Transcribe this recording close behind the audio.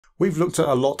We've looked at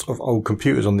a lot of old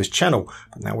computers on this channel,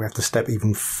 but now we have to step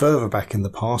even further back in the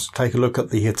past to take a look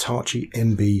at the Hitachi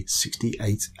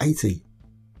MB-6880.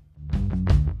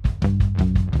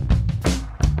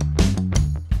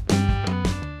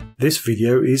 This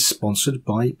video is sponsored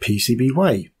by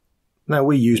PCBWay. Now,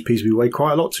 we use PCBWay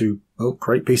quite a lot to, well,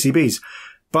 create PCBs,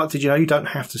 but did you know you don't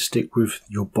have to stick with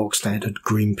your bog standard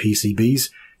green PCBs?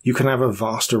 You can have a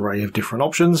vast array of different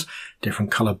options,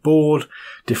 different colour board,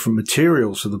 different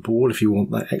materials for the board if you want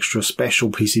that extra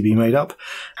special PCB made up,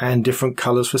 and different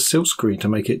colours for silkscreen to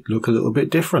make it look a little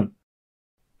bit different.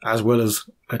 As well as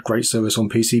a great service on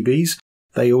PCBs,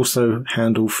 they also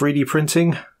handle 3D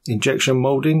printing, injection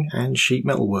moulding and sheet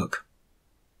metal work.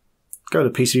 Go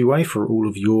to PCBWay for all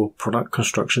of your product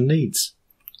construction needs.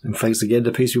 And thanks again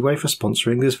to PCBWay for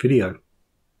sponsoring this video.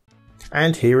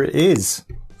 And here it is,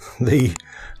 the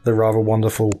rather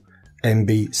wonderful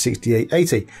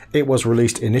MB-6880. It was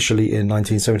released initially in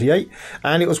 1978,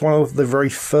 and it was one of the very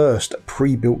first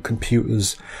pre-built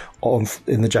computers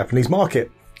in the Japanese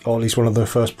market, or at least one of the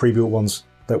first pre-built ones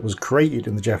that was created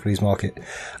in the Japanese market.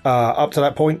 Up to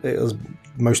that point, it was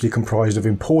mostly comprised of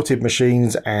imported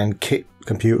machines and kit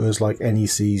computers like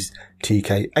NEC's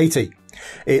TK80.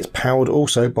 It's powered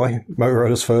also by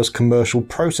Motorola's first commercial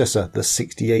processor, the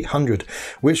 6800,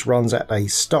 which runs at a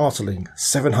startling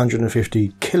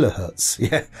 750 kilohertz.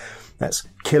 Yeah, that's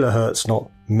kilohertz,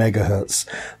 not megahertz.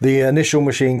 The initial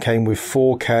machine came with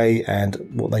 4K and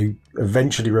what they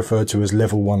eventually referred to as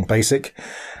level 1 basic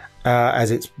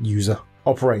as its user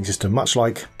operating system, much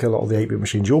like a lot of the 8-bit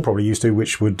machines you're probably used to,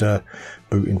 which would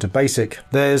boot into basic.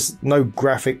 There's no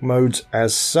graphic modes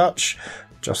as such,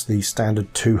 just the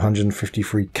standard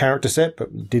 253 character set, but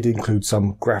it did include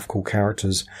some graphical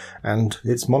characters, and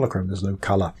it's monochrome, there's no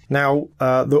colour. Now,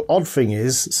 the odd thing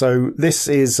is, so this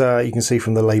is, you can see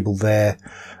from the label there,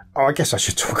 oh, I guess I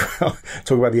should talk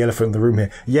about the elephant in the room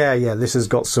here. Yeah, this has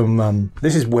got some,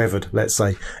 this is weathered, let's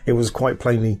say. It was quite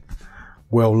plainly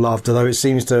well loved, although it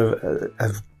seems to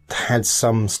have had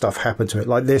some stuff happen to it.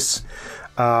 Like this,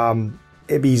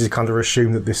 it'd be easy to kind of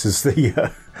assume that this is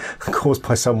the caused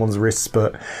by someone's wrists,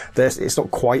 but it's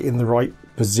not quite in the right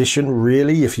position,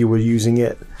 really, if you were using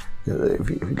it. If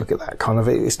you look at that kind of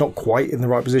it's not quite in the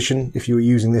right position if you were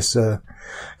using this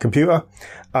computer.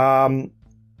 So,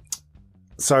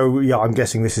 yeah, I'm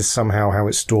guessing this is somehow how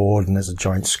it's stored, and there's a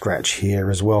giant scratch here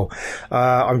as well.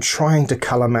 I'm trying to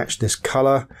colour match this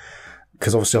colour,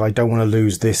 because obviously I don't want to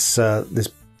lose this this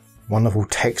wonderful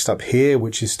text up here,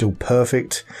 which is still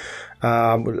perfect.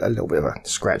 A little bit of a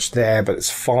scratch there, but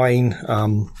it's fine.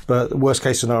 But worst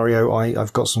case scenario,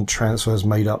 I've got some transfers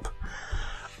made up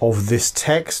of this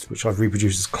text, which I've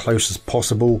reproduced as close as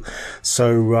possible.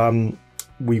 So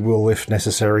we will, if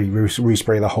necessary,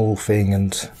 respray the whole thing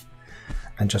and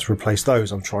just replace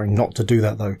those. I'm trying not to do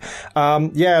that though.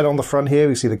 Yeah, and on the front here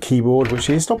we see the keyboard, which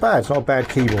is not bad. It's not a bad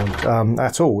keyboard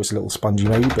at all. It's a little spongy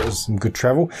maybe, but there's some good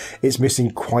travel. It's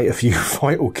missing quite a few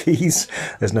vital keys.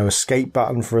 There's no escape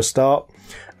button for a start.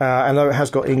 And though it has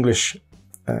got English,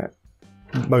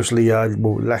 mostly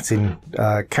Latin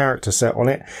character set on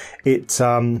it, it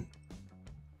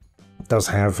does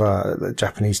have the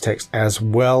Japanese text as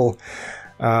well.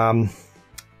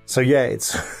 So yeah,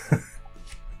 it's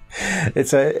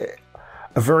it's a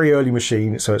very early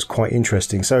machine, so it's quite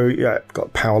interesting. So yeah,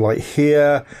 got power light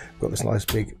here, got this nice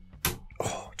big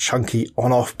chunky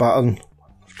on-off button.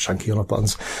 Chunky on-off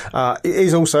buttons. It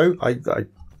is also, I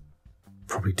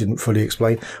probably didn't fully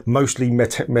explain, mostly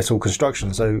metal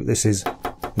construction. So this is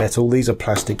metal, these are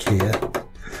plastic here,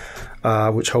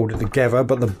 which hold it together,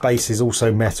 but the base is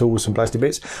also metal with some plastic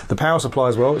bits. The power supply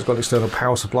as well, it's got an external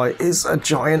power supply, is a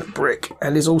giant brick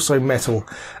and is also metal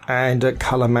and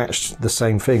colour matched the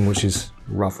same thing, which is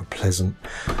rather pleasant.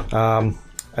 And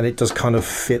it does kind of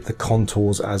fit the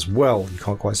contours as well. You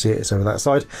can't quite see it, it's over that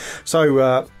side.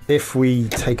 So if we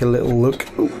take a little look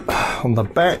on the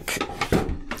back,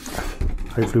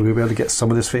 hopefully we'll be able to get some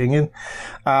of this fitting in.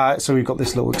 So we've got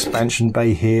this little expansion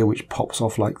bay here, which pops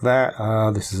off like that.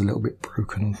 This is a little bit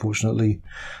broken, unfortunately,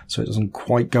 so it doesn't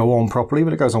quite go on properly,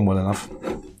 but it goes on well enough.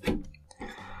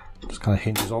 Just kind of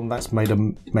hinges on. That's made of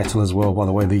metal as well, by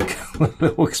the way, the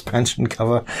little expansion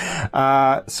cover.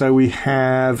 So we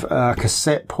have a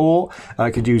cassette port. I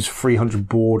could use 300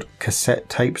 baud cassette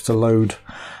tapes to load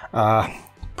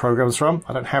programs from.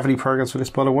 I don't have any programs for this,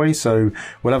 by the way, so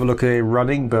we'll have a look at it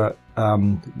running, but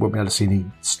won't be able to see any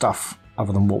stuff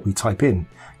other than what we type in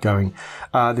going.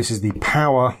 This is the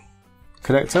power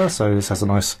connector, so this has a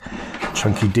nice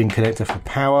chunky DIN connector for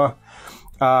power.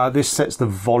 This sets the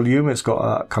volume. It's got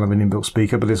a kind of an inbuilt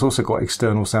speaker, but it's also got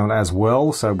external sound as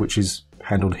well, so which is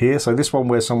handled here. So this one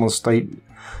where someone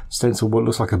stenciled what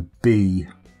looks like a B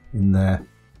in there.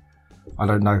 I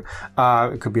don't know.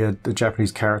 It could be a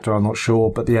Japanese character, I'm not sure.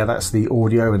 But yeah, that's the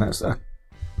audio, and that's a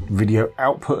video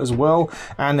output as well.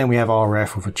 And then we have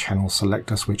RF with a channel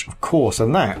selector switch, of course.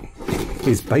 And that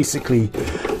is basically,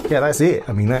 yeah, that's it.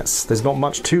 I mean, there's not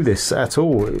much to this at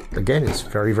all. Again, it's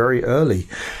very, very early.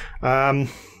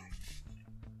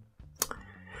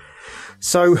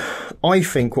 So I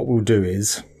think what we'll do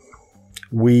is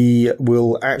we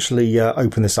will actually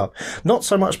open this up. Not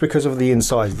so much because of the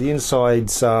insides. The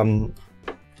insides,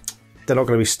 they're not going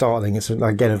to be startling. It's,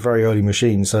 again, a very early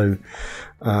machine. So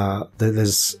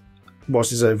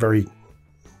whilst it's a very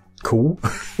cool,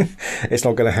 it's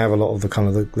not going to have a lot of the kind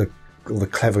of the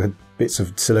clever bits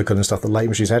of silicon and stuff that late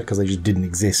machines had, because they just didn't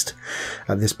exist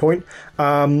at this point.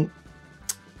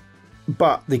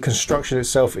 But the construction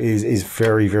itself is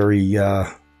very,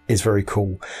 very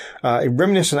cool.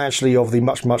 Reminiscent actually of the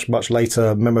much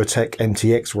later Memotech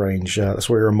MTX range. That's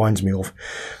what it reminds me of.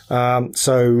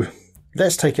 So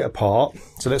let's take it apart.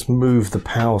 So let's move the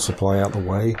power supply out the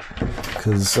way,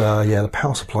 because yeah, the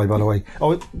power supply, by the way.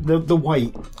 Oh, the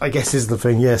weight, I guess, is the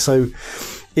thing. Yeah, so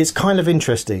it's kind of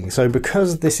interesting. So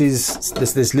because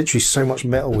there's literally so much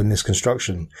metal in this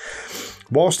construction,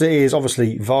 whilst it is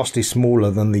obviously vastly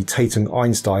smaller than the Tate &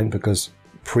 Einstein, because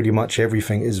pretty much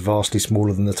everything is vastly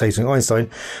smaller than the Tate & Einstein,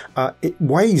 it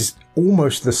weighs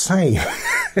almost the same,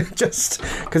 just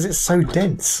because it's so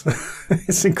dense.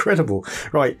 It's incredible.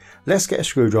 Right, let's get a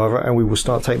screwdriver and we will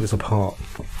start taking this apart.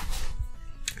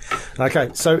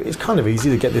 Okay, so it's kind of easy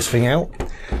to get this thing out.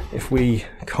 If we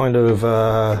kind of,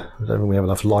 I don't think we have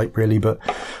enough light really, but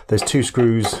there's 2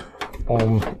 screws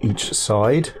on each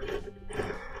side.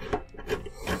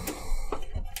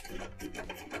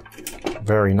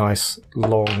 Very nice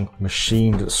long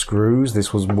machined screws.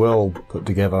 This was well put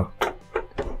together.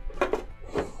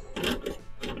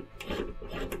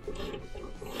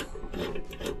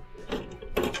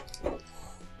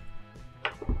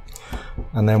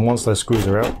 And then once those screws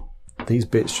are out, these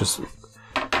bits just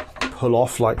pull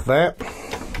off like that.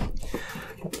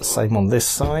 Same on this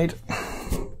side.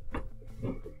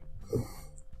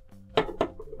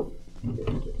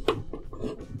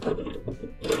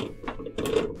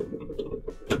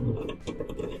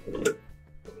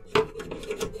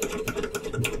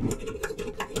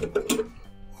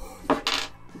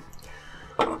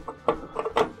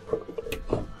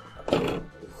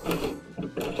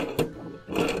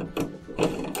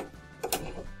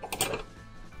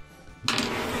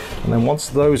 And then once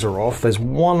those are off, there's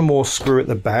one more screw at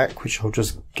the back, which I'll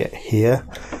just get here.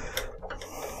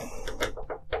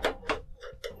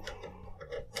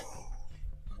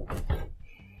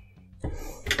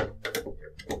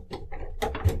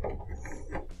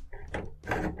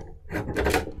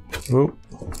 Oh,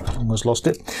 almost lost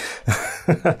it.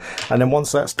 And then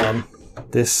once that's done,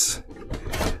 this,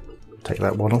 take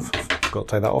that one off. Got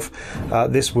to take that off.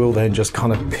 This will then just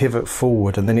kind of pivot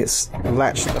forward, and then it's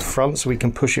latched at the front, so we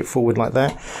can push it forward like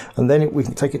that, and then we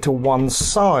can take it to one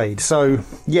side. So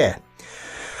yeah,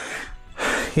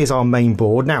 here's our main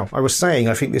board. Now, I was saying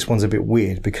I think this one's a bit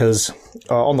weird because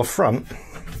on the front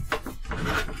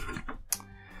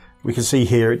we can see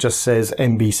here it just says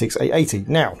MB-6880.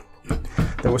 Now,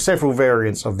 there were several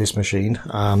variants of this machine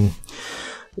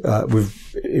with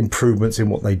improvements in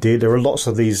what they did. There are lots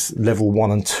of these level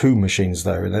 1 and 2 machines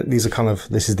though, and these are kind of,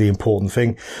 this is the important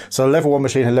thing. So level 1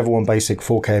 machine had level 1 basic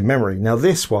 4K memory. Now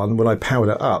this one, when I powered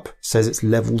it up, says it's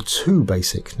level 2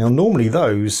 basic. Now normally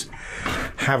those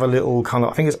have a little kind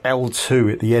of, I think it's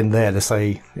L2 at the end there to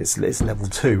say it's level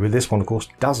 2, but this one of course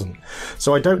doesn't.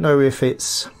 So I don't know if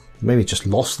it's maybe just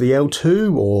lost the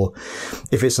L2 or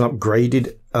if it's an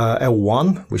upgraded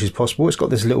L1, which is possible. It's got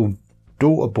this little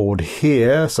daughter board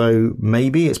here, so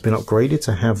maybe it's been upgraded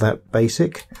to have that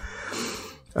basic.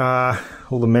 All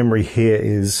the memory here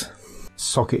is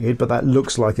socketed, but that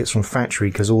looks like it's from factory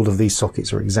because all of these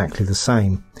sockets are exactly the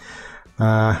same.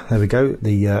 There we go,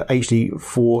 the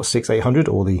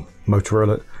HD-6880 or the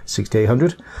Motorola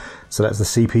 6800. So that's the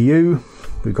CPU.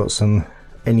 We've got some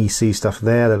NEC stuff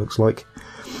there that looks like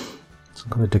some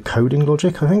kind of decoding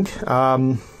logic, I think.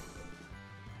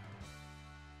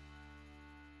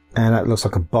 And that looks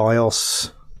like a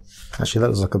BIOS. Actually, that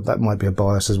looks like that might be a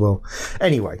BIOS as well.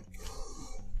 Anyway,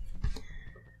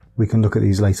 we can look at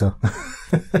these later.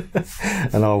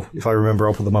 And if I remember,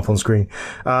 I'll put them up on screen.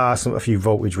 A few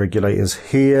voltage regulators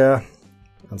here.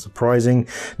 Unsurprising.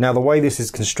 Now, the way this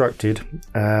is constructed,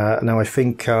 now I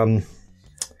think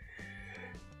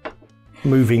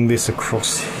moving this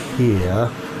across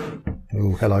here.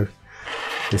 Oh, hello.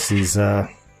 This is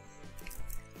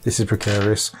This is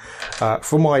precarious.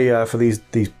 For my for these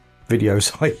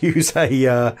videos, I use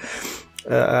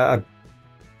a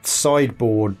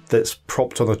sideboard that's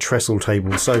propped on a trestle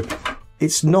table, so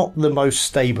it's not the most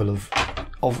stable of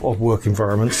work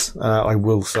environments, I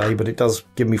will say, but it does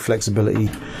give me flexibility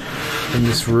in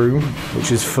this room,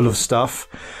 which is full of stuff.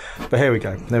 But here we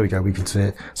go. There we go. We can see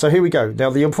it. So here we go. Now,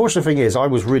 the unfortunate thing is I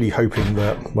was really hoping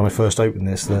that when I first opened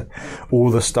this, that all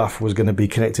the stuff was going to be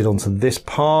connected onto this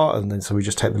part, and then so we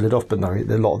just take the lid off. But no,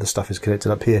 a lot of the stuff is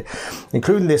connected up here,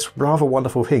 including this rather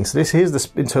wonderful thing. So here's the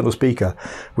internal speaker,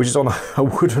 which is on a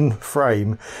wooden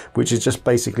frame, which is just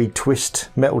basically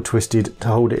metal twisted to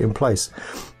hold it in place,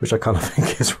 which I kind of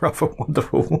think is rather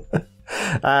wonderful.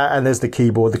 And there's the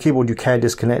keyboard. The keyboard you can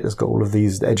disconnect. It's got all of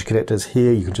these edge connectors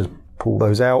here. You can just pull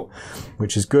those out,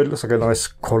 which is good. Looks like a nice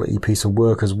quality piece of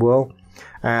work as well.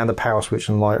 And the power switch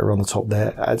and lighter on the top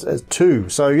there as two.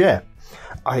 So yeah,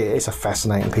 it's a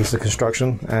fascinating piece of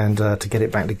construction. And to get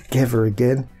it back together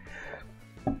again,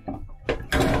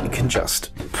 you can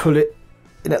just pull it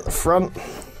in at the front,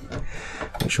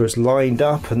 make sure it's lined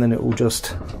up, and then it will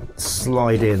just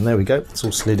slide in. There we go, it's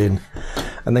all slid in.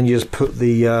 And then you just put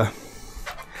the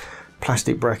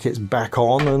plastic brackets back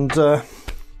on, and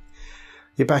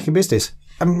you're back in business.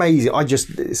 Amazing.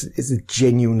 It's a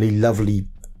genuinely lovely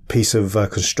piece of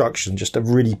construction, just a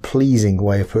really pleasing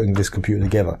way of putting this computer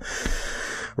together.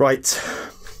 Right,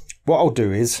 what I'll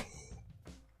do is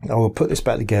I will put this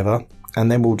back together,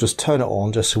 and then we'll just turn it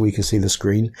on just so we can see the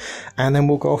screen, and then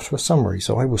we'll go off to a summary.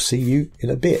 So I will see you in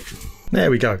a bit.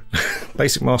 There we go.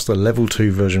 Basic Master Level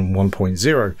 2 version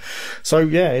 1.0. So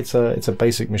yeah, it's a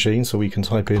basic machine, so we can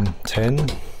type in 10.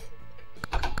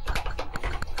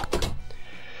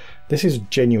 This is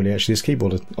genuinely, actually, this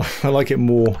keyboard, I like it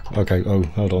more. Okay, oh,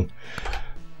 hold on.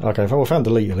 Okay, I found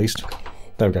delete at least.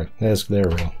 There we go. There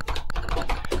we are.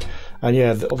 And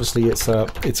yeah, obviously it's a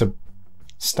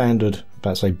standard,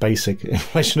 about to say basic,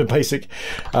 information of basic,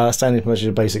 standard information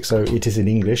of basic, so it is in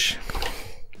English.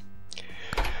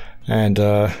 And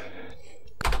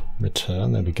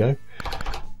return, there we go.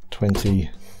 20,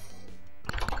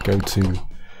 go to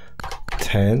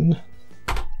 10,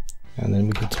 and then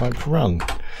we can type run.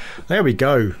 There we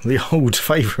go, the old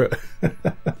favourite.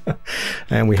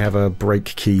 And we have a break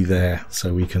key there,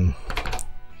 so we can.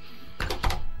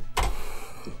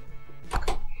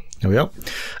 There we are.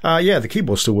 Yeah, the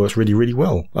keyboard still works really, really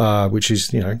well, which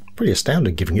is, you know, pretty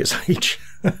astounding given its age.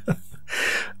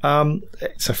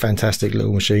 It's a fantastic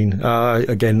little machine.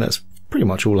 Again, that's pretty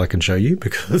much all I can show you,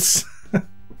 because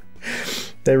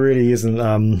there really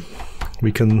isn't.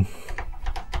 We can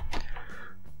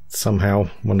somehow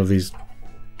one of these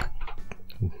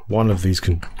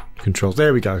controls.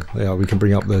 There we go. Yeah, we can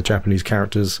bring up the Japanese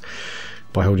characters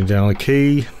by holding down a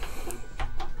key,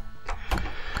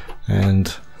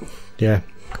 and yeah.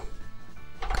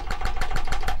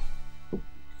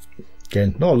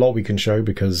 Again, not a lot we can show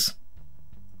because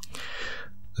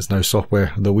there's no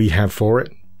software that we have for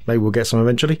it. Maybe we'll get some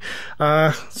eventually.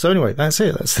 So anyway, that's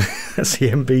it. That's the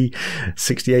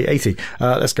MB-6880.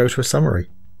 Let's go to a summary.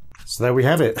 So there we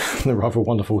have it. The rather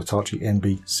wonderful Hitachi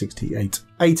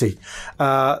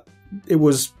MB-6880. It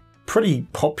was pretty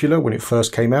popular when it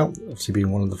first came out, obviously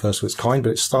being one of the first of its kind,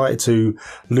 but it started to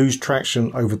lose traction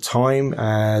over time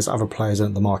as other players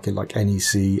entered the market like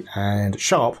NEC and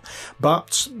Sharp.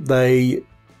 But they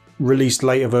released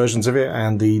later versions of it,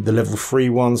 and the level 3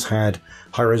 ones had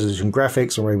high resolution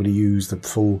graphics and were able to use the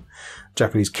full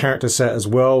Japanese character set as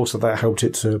well, so that helped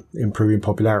it to improve in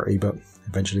popularity. But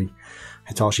eventually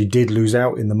Hitachi did lose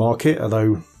out in the market,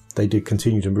 although they did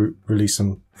continue to release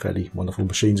some fairly wonderful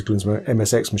machines, including some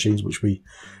MSX machines, which we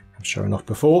have shown off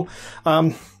before.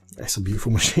 It's a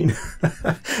beautiful machine.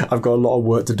 I've got a lot of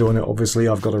work to do on it, obviously.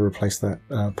 I've got to replace that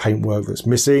paintwork that's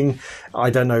missing. I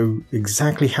don't know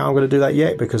exactly how I'm going to do that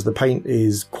yet, because the paint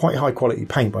is quite high quality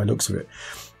paint by the looks of it.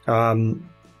 And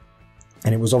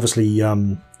it was obviously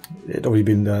it already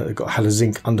been had a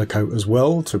zinc undercoat as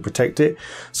well to protect it,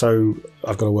 so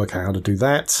I've got to work out how to do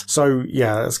that. So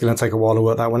yeah, it's going to take a while to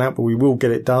work that one out, but we will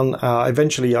get it done.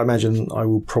 Eventually, I imagine I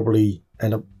will probably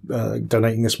end up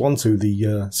donating this one to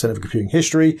the Centre for Computing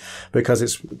History, because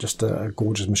it's just a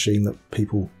gorgeous machine that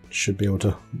people should be able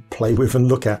to play with and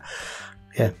look at.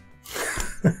 Yeah.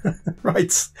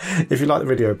 Right, if you like the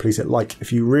video, please hit like.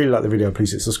 If you really like the video,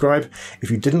 please hit subscribe. If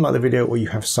you didn't like the video, or you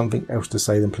have something else to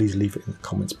say, then please leave it in the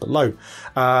comments below.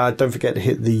 Don't forget to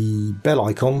hit the bell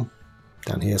icon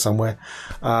down here somewhere,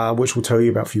 which will tell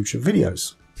you about future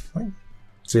videos. Right.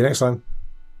 See you next time.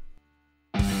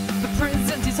 The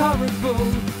present is horrible,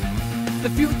 the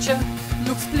future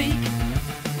looks bleak.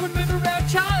 Remember our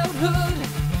childhood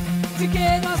to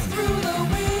get us through the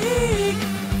week.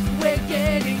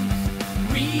 getting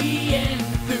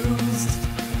re-enthused.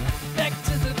 Back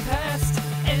to the past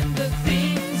and the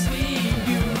things we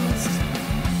used.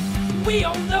 We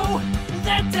all know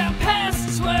that our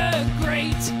pasts were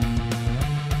great,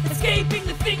 escaping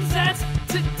the things that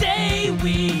today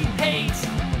we hate.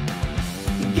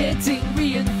 Getting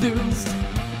re-enthused,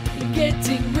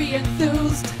 getting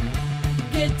re-enthused,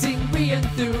 getting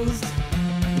re-enthused,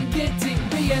 getting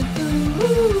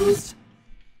re-enthused.